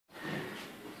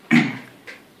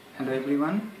Hello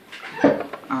everyone,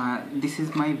 this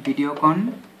is my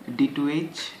Videocon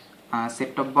D2H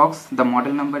set-top box. The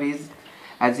model number is,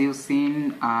 as you've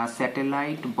seen,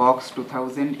 Satellite Box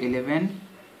 2011.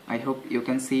 I hope you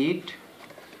can see it.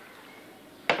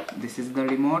 This is the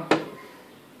remote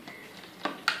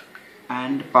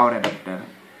and power adapter.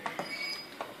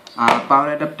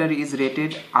 Power adapter is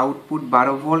rated output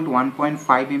 12 volt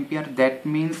 1.5 ampere. That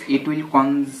means it will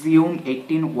consume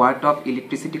 18 watt of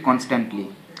electricity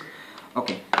constantly.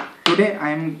 Okay, today I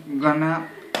am gonna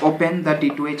open the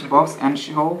D2H box and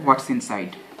show what's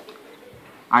inside.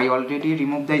 I already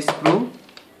removed the screw.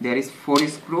 There is 4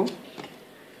 screw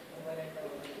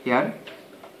here,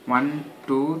 1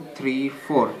 2 3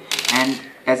 4, and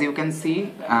as you can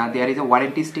see there is a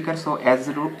warranty sticker. So as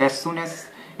soon as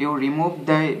you remove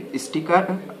the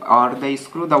sticker or the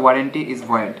screw, the warranty is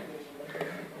void.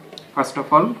 First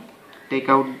of all, take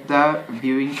out the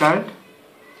viewing card,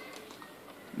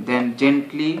 then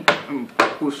gently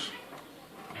push.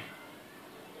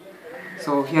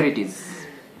 So here it is.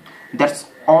 That's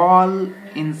all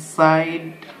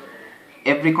inside,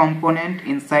 every component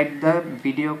inside the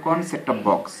Videocon set-top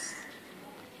box.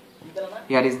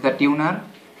 Here is the tuner,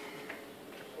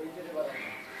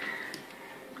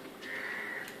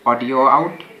 audio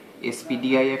out,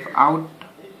 SPDIF out,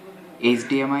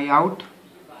 HDMI out,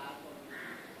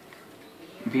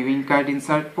 viewing card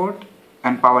insert port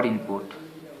and power input,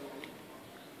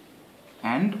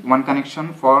 and one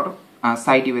connection for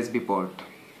side USB port.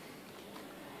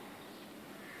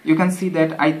 You can see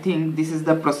that I think this is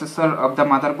the processor of the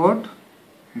motherboard.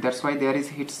 That's why there is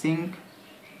heatsink.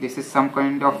 This is some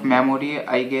kind of memory,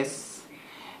 I guess.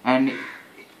 And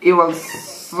you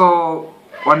also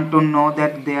want to know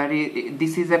that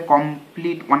this is a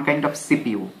complete one kind of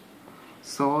CPU.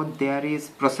 So there is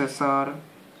processor,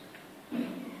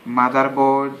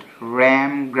 motherboard,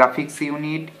 RAM, graphics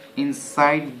unit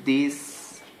inside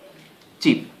this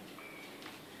chip.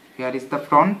 Here is the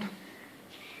front.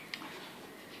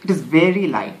 It is very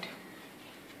light.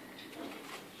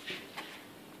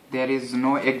 There is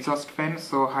no exhaust fan,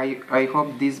 so I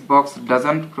hope this box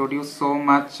doesn't produce so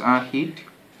much heat.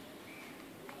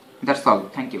 That's all.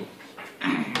 Thank you.